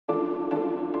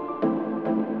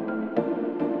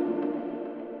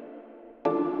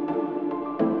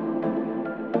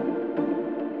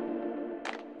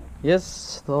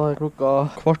Yes, da er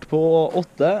klokka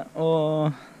 7:15,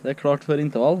 og det er klart for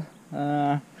intervall.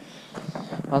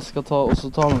 Jeg skal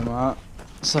også ta med meg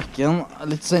sekken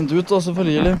litt sent ut da,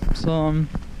 selvfølgelig. Så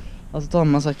jeg skal ta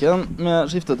med meg sekken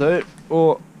med skiftetøy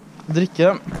og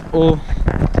drikke og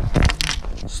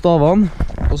stavene.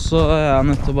 Og så er jeg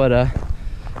nødt til å bare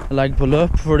legge på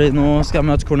løp, fordi nå skal jeg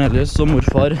møte Cornelius og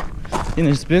morfar i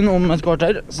Nilsbyen om et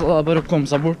kvarter. Så det er bare å komme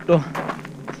seg bort og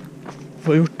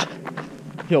få gjort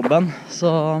jobben.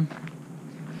 Så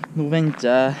nå venter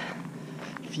jeg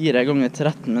 4 ganger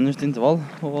 13 minutter intervall,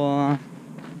 og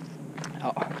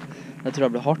ja, det tror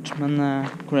jeg blir hardt, men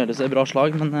Cornelius er bra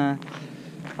slag, men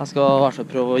jeg skal i hvert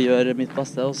fall prøve å gjøre mitt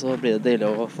beste, og så blir det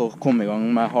deilig å få komme i gang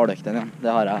med hardøkten igjen.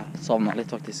 Det har jeg savnet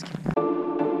litt faktisk.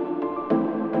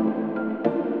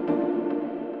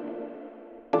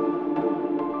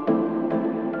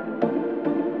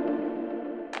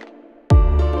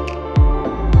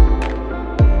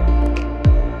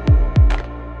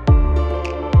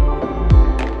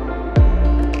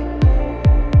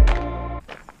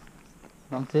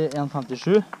 Til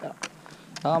 1,57.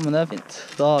 Ja, men det er fint.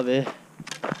 Da har vi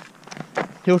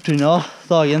gjort unna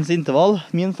dagens intervall.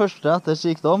 Min første etter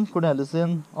sykdom, Cornelius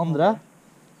sin andre.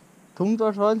 Tungt i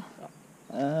hvert fall.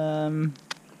 Jeg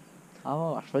var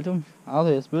i hvert fall tung. Jeg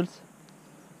hadde høyest puls.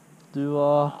 Du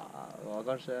var... Det var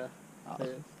kanskje...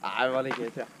 Nei, det var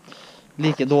like, tror jeg.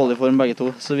 Like dårlig form begge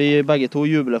to. Så vi begge to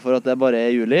jubler for at det bare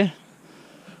er juli.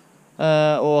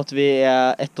 Og at vi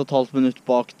er 1,5 minutter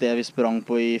bak det vi sprang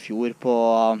på i fjor på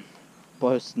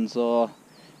høsten. Så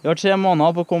vi har 3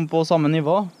 måneder på å komme på samme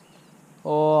nivå,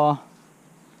 og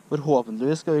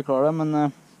forhåpentligvis skal vi klare det,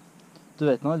 men du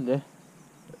vet nå aldri.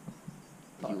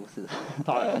 Jo, si det.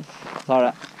 Tar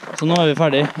det. Så nå er vi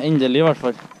ferdig, endelig i hvert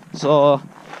fall. Så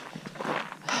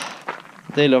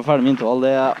deilig å være ferdig med intervall,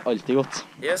 det er alltid godt.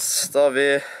 Yes, da har vi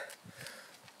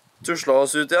tuslet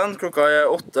oss ut igjen. Klokka er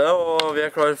 8, og vi er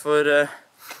klar for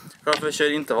å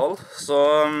kjøre intervall. Så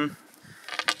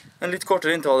en litt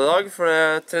kortere intervall i dag, for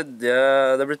det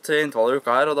blir 3 intervaller i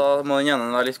uka her, og da må den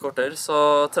ene være litt kortere. Så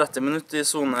 30 minutter i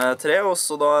zone 3, og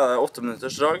så da er det 8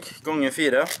 minutters drag, ganger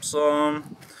 4. Så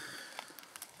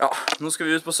ja, nå skal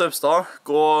vi ut på Søbstad,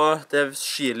 gå det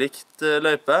skilikt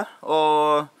løype,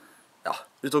 og ja,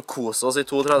 ut og kose oss i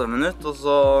 32 minutter, og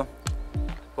så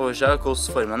får vi se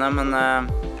hvordan formen er, men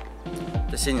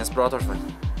det kjennes bra i hvert fall.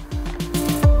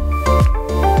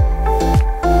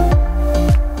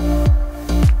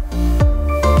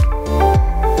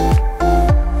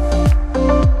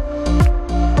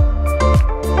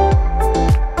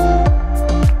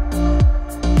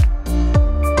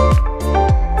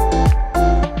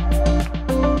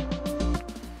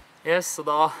 Yes, så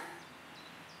da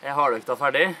er hardøkta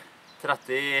ferdig.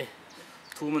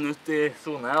 32 minutter i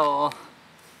zone, og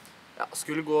ja,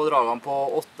 skulle gå dragene på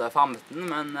 8,15,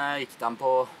 men gikk dem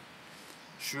på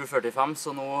 7,45,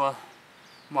 så nå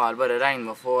må jeg bare regne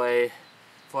med å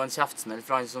få en kjeftsmell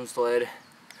fra han som står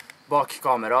bak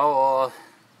kamera, og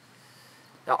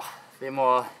ja, vi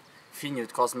må finne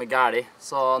ut hva som er galt.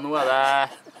 Så nå er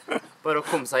det bare å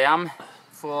komme seg hjem,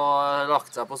 få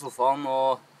lagt seg på sofaen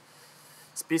og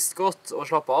spist godt og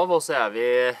slappe av, og så er vi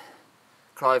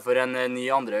klar for en ny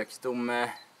andreøkt om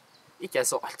ikke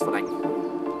så alt for lenge.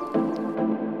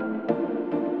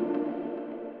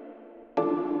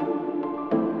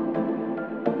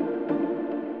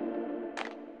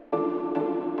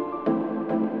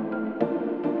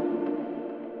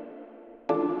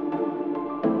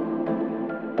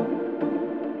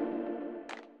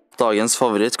 Dagens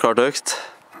favoritt, klart økt.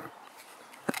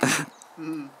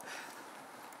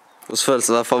 Hvordan føles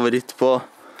det å være favoritt på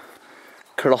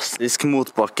klassisk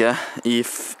motbakke i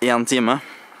 1 time?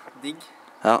 Digg.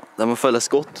 Ja, det må føles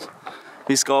godt.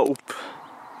 Vi skal opp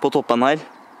på toppen her.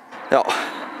 Ja,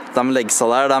 de leggsa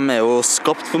der, de er jo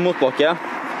skapt for motbakke.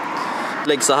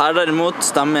 Leggsa her derimot,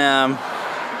 de er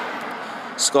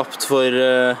skapt for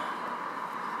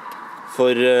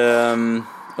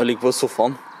å ligge på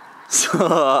sofaen. Så...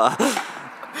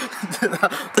 Det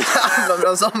er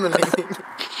bra sammenligning.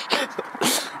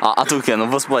 Ja, jeg tok henne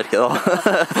på sparket da.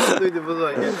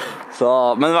 Så,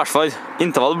 men i hvert fall,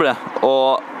 intervall ble,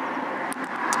 og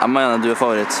jeg mener du er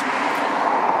favoritt.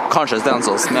 Kanskje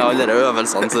Stensås med alle de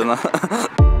øvelsene sine.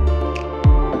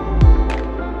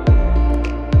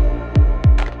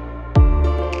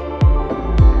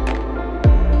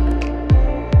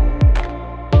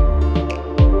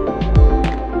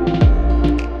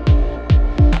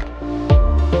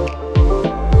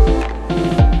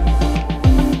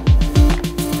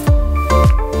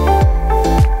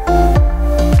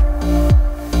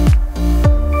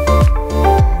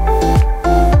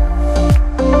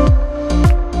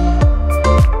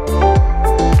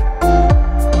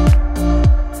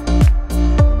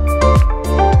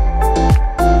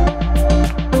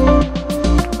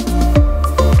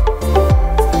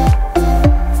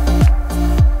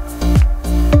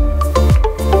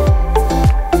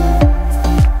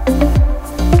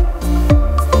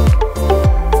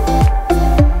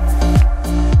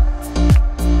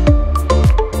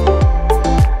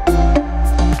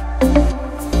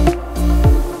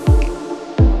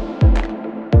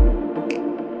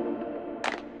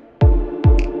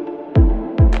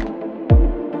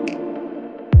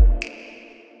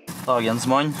 Dagens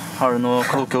mann, har du noen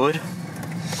kloke ord?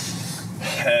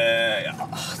 Ja,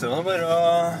 det var bare å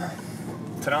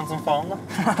trene som faen da,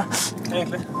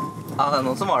 egentlig. Ja, det er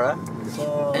noen som har det. Så...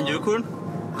 Enn du, Korn?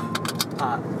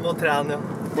 Nei, må trene, ja.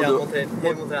 Jeg må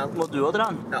trene. Må du også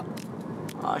trene? Ja.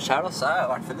 Ja, selv også er jeg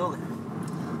i hvert fall dårlig.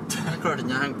 Jeg klarte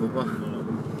ikke å henge på.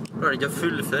 Klarte ikke å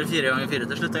fullføre 4x4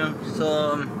 til slutt en gang. Så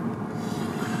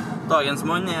dagens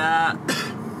mann er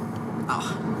ja,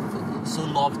 så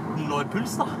lav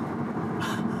puls da.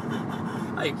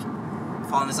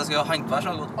 Faen, hvis jeg skulle ha hengt på her, så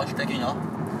hadde jeg gått alt jeg kunne.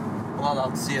 Og da hadde jeg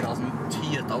hatt syra som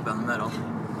tyret opp gjennom ørene.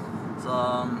 Så...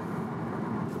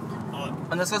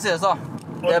 Men det skal sies da.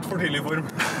 Det er for tidlig form,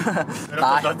 rett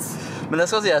og slett. Men det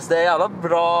skal sies, det er jævla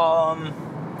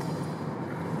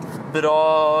bra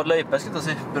løype, skulle jeg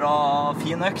si. Bra,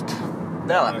 fin økt.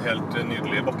 Det er det. En helt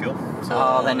nydelig bakke da. Så ja,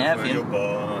 den er fin. Vi har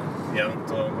jobbet jevnt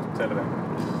og godt hele veien.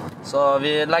 Så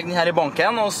vi legger den her i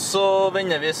banken, og så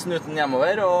vender vi snuten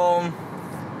hjemover, og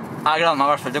jeg gleder meg i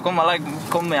hvert fall til å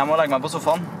komme hjem og legge meg på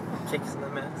sofaen. Keksen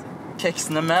er med.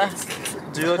 Keksen er med.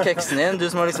 Du og keksen din, du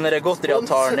som har liksom denne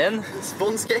godteriavtalen din.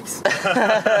 Sponskeks.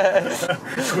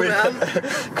 Hvor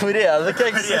er det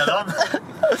keksen?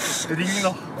 Ring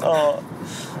da.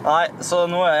 Nei, så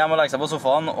nå er jeg hjemme og legger seg på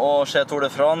sofaen og ser Tour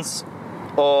de France,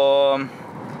 og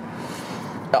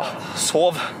ja,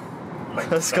 sov.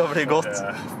 Det skal bli godt.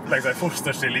 Legge seg i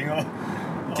fosterstilling og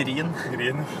Grin.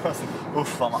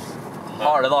 Uff, faen meg.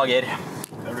 Harde dager.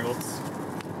 Det blir godt.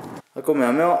 Jeg kom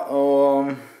hjem, ja,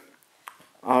 og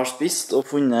jeg har spist og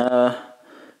funnet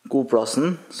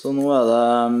godplassen, så nå er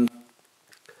det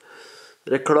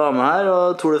reklame her,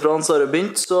 og Tour de France har jo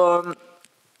begynt, så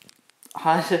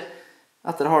her,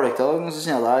 etter halvøkta dag, så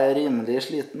kjenner jeg at jeg er rimelig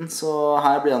sliten, så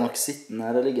her blir jeg nok sittende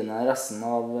eller liggende resten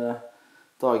av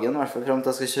dagen, i hvert fall frem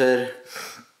til jeg skal kjøre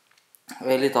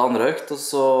en liten andre økt, og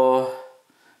så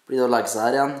blir det å legge seg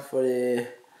her igjen, fordi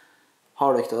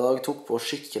halvøkta i dag tok på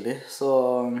skikkelig, så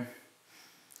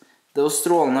det er jo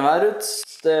strålende vær ut.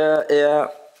 Det er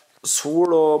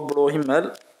sol og blå himmel,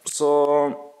 så,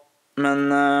 men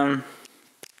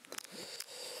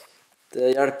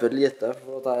det hjelper lite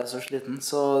for at jeg er så sliten,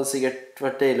 så det har sikkert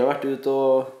vært deilig å vært ut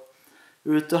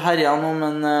og herje nå,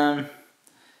 men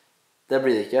det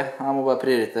blir det ikke. Jeg må bare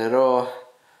prioritere å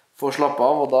få slappe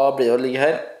av, og da blir det å ligge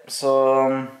her, så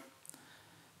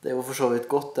det er jo for så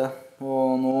vidt godt det.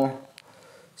 Og nå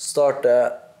starter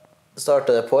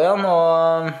det på igjen,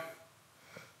 og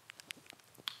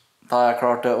da er jeg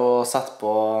klar til å sette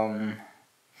på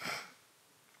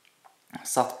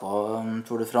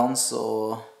Tour de France,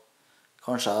 og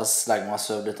kanskje jeg legger meg og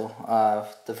søv litt også.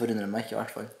 Det forundrer meg ikke i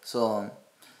hvert fall. Så,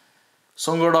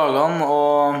 sånn går dagene,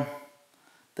 og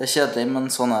det er kjedelig, men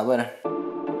sånn er det bare.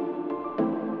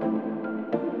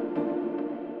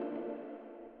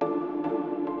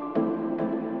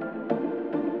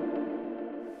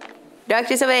 Bra,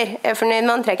 Kristoffer. Er du fornøyd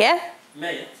med antrekket?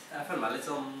 Meget. Jeg føler meg litt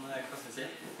sånn, hva skal vi si?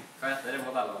 Hva heter det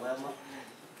modellene igjen da?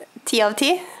 10 av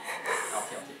 10? Ja,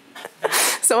 10 av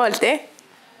 10. Som alltid.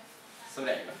 Som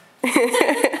regel.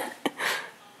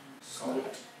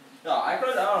 Ja, jeg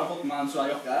klarer det. Jeg har fått meg en svær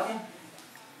jakke her nå.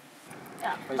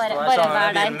 Ja, bare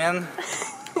vær der.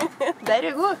 Der er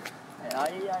du god.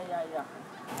 Ja.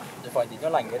 Du fant ikke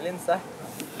noe lengre linse.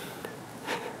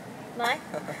 Nei.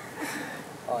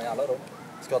 Ja, jævla råd.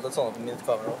 Skal ha et sånt på mitt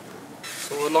kamera også.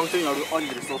 Så langt unna har du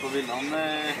aldri stått på bildene,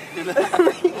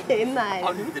 Nei.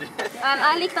 Aldri.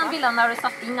 Jeg likte de bildene der du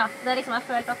satt inn da. Det er liksom, jeg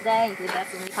følte at det er egentlig det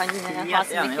som vi kan ha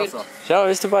som litt kult. Ja,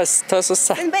 hvis du bare tar så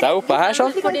sett deg oppe her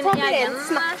sånn. Du kan ta bare en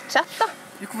Snapchat da.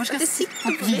 Hvorfor skal jeg sitte på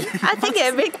bil? Jeg tenker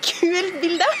det blir et kult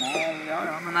bilde. Ja,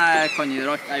 men jeg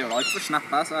gjør det alt for snap,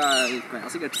 så jeg kan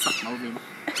sikkert sette meg på bilen.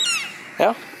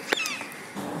 Ja.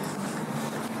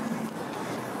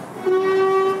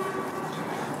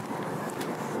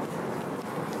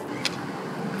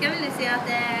 Hva vil du si at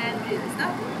det er brunest da?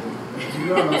 Du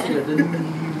har da skrevet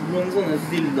noen sånne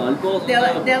bilder på oss. Det var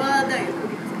dagens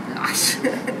brunest.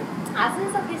 Jeg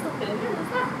synes at Kristoffer er brunest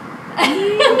da.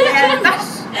 Det er det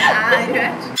verste jeg har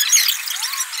hørt.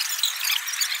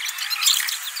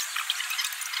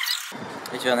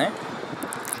 Er ikke enig?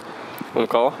 Om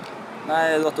hva da? Nei,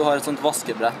 at du har et sånt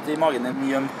vaskebrett i magen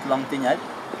din gjemt langt inn her.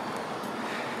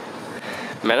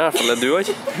 Men i hvert fall er du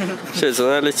også. Ser ut som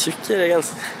du er litt tjukk i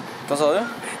regens. Hva sa du?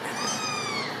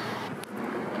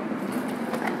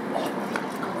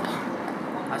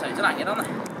 Jeg ser ikke lenger den.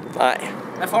 Nei.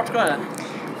 Med fart skal jeg.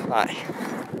 Nei.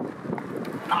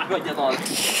 Nei, du kan ikke ta det.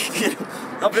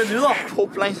 Da prøv du da.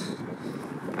 Hopp lengs.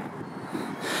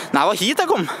 Nei, det var hit jeg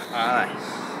kom. Nei.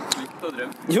 Litt å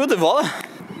drømme. Jo, det var det.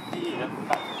 4,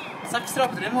 5, 6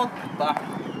 trappetrinn hoppet jeg.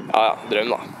 Ja, drøm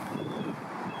da.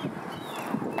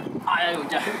 jeg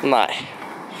gjorde ikke. Nei.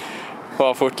 Det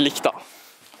var fort likt da.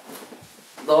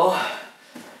 Da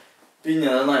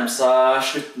begynner det å nærme seg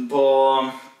slutten på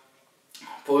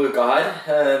uka her.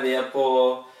 Vi er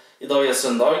i dag er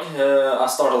søndag. Jeg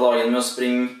startet dagen med å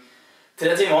springe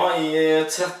 3 timer i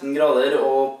 13 grader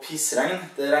og pissregn.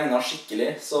 Det regnet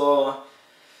skikkelig, så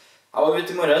jeg var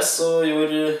ute i morges og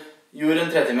gjorde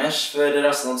en 3-timers før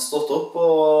resten hadde stått opp.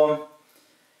 Og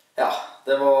ja,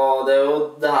 det er jo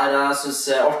det her jeg synes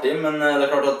er artig, men det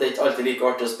er klart at det er ikke alltid like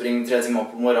artig å springe 3 timer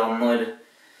på morgenen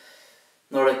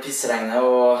når det pissregner,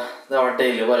 og det har vært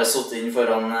deilig å bare sitte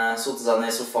seg ned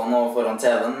i sofaen og foran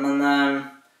TV-en, men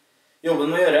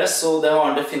jobben må gjøres, og det har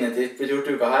han definitivt blitt gjort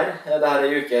uka her. Dette er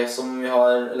en uke som jeg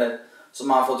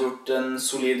har fått gjort en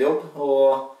solid jobb,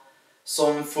 og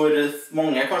som for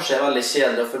mange kanskje er veldig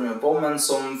kjedelig å følge med på, men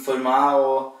som for meg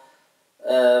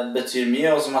betyr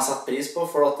mye, og som jeg setter pris på,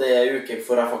 for at det er en uke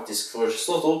hvor jeg faktisk får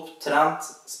stått opp, trent,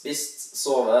 spist,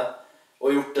 sovet,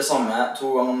 og gjort det samme 2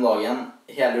 ganger om dagen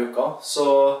hele uka. Så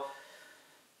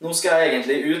nå skal jeg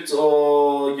egentlig ut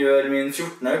og gjøre min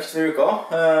 14. økt for uka.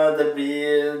 Det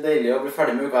blir deilig å bli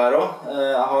ferdig med uka her også.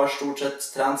 Jeg har stort sett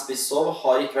trent, spist, sov,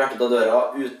 har ikke vært ut av døra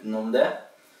utenom det.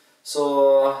 Så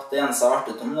det eneste jeg har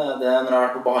vært utenom det er når jeg har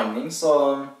vært på behandling, så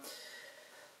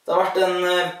det har vært en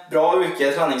bra uke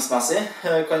treningsmessig.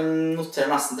 Jeg kan notere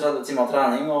nesten 30 timer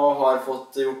trening og har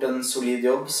fått gjort en solid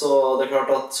jobb, så det er klart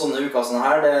at sånne uker sånne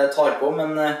her, det tar på,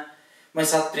 men man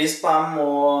setter pris på dem,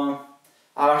 og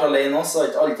jeg har vært alene også, så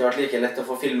det har ikke alltid vært like lett å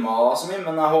få filmet så mye,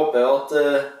 men jeg håper jo at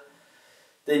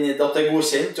det er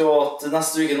godkjent, og at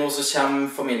neste uke nå så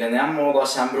kommer familien hjem, og da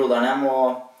kommer broderen hjem, og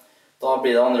da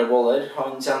blir det andre boller.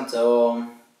 Han kommer til å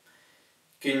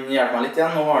kunne hjelpe meg litt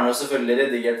igjen. Nå har han jo selvfølgelig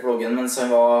redigert vloggen mens han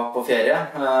var på ferie,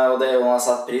 og det er jo noe jeg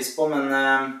setter pris på, men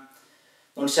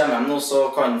når han kommer hjem nå så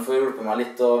kan han få hjulpet meg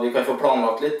litt, og vi kan få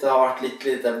planlagt litt. Det har vært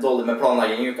litt dårlig med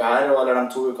planlegging i uka her, eller de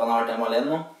 2 ukene jeg har vært hjemme alene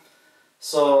nå.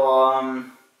 Så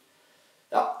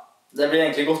ja, det blir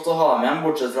egentlig godt å ha dem hjem,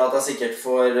 bortsett fra at jeg sikkert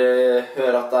får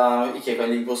høre at jeg ikke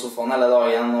kan ligge på sofaen hele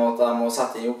dagen, og at jeg må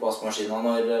sette inn i oppvaskmaskinen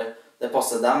når det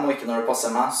passer dem, og ikke når det passer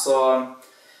meg. Så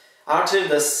jeg har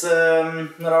trivdes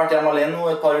når jeg har vært hjemme alene nå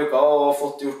et par uker og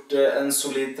fått gjort en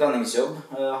solid treningsjobb.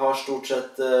 Jeg har stort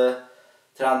sett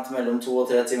trent mellom 2 og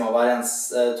 3 timer på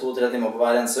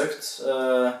hver eneste økt,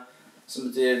 som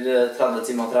betyr 30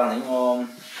 timer trening, og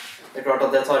det er klart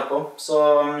at det tar på. Så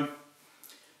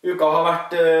uka har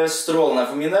vært strålende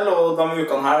for min del, og de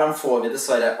ukene her de får vi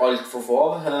dessverre alt for få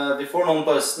av. Vi får noen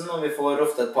på høsten, og vi får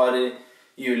ofte et par i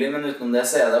juli, men utenom det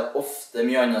så er det ofte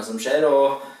mye annet som skjer,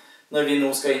 og når vi nå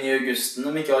skal inn i augusten,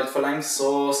 om ikke alt for lenge,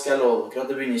 så skal jeg love dere at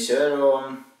det begynner å kjøre, og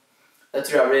det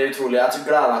tror jeg blir utrolig. Jeg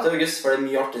gleder meg til august, for det er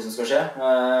mye artig som skal skje.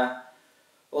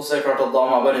 Og så er det klart at da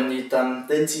må jeg bare nyte den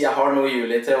tiden jeg har nå i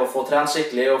juli til å få trent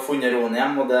skikkelig og funnet roen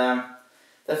hjem, og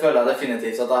det føler jeg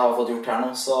definitivt at jeg har fått gjort her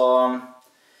nå, så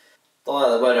da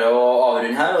er det bare å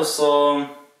avrunde her, og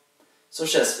så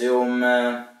ses vi om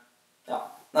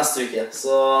neste uke.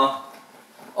 Så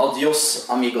adios,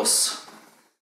 amigos.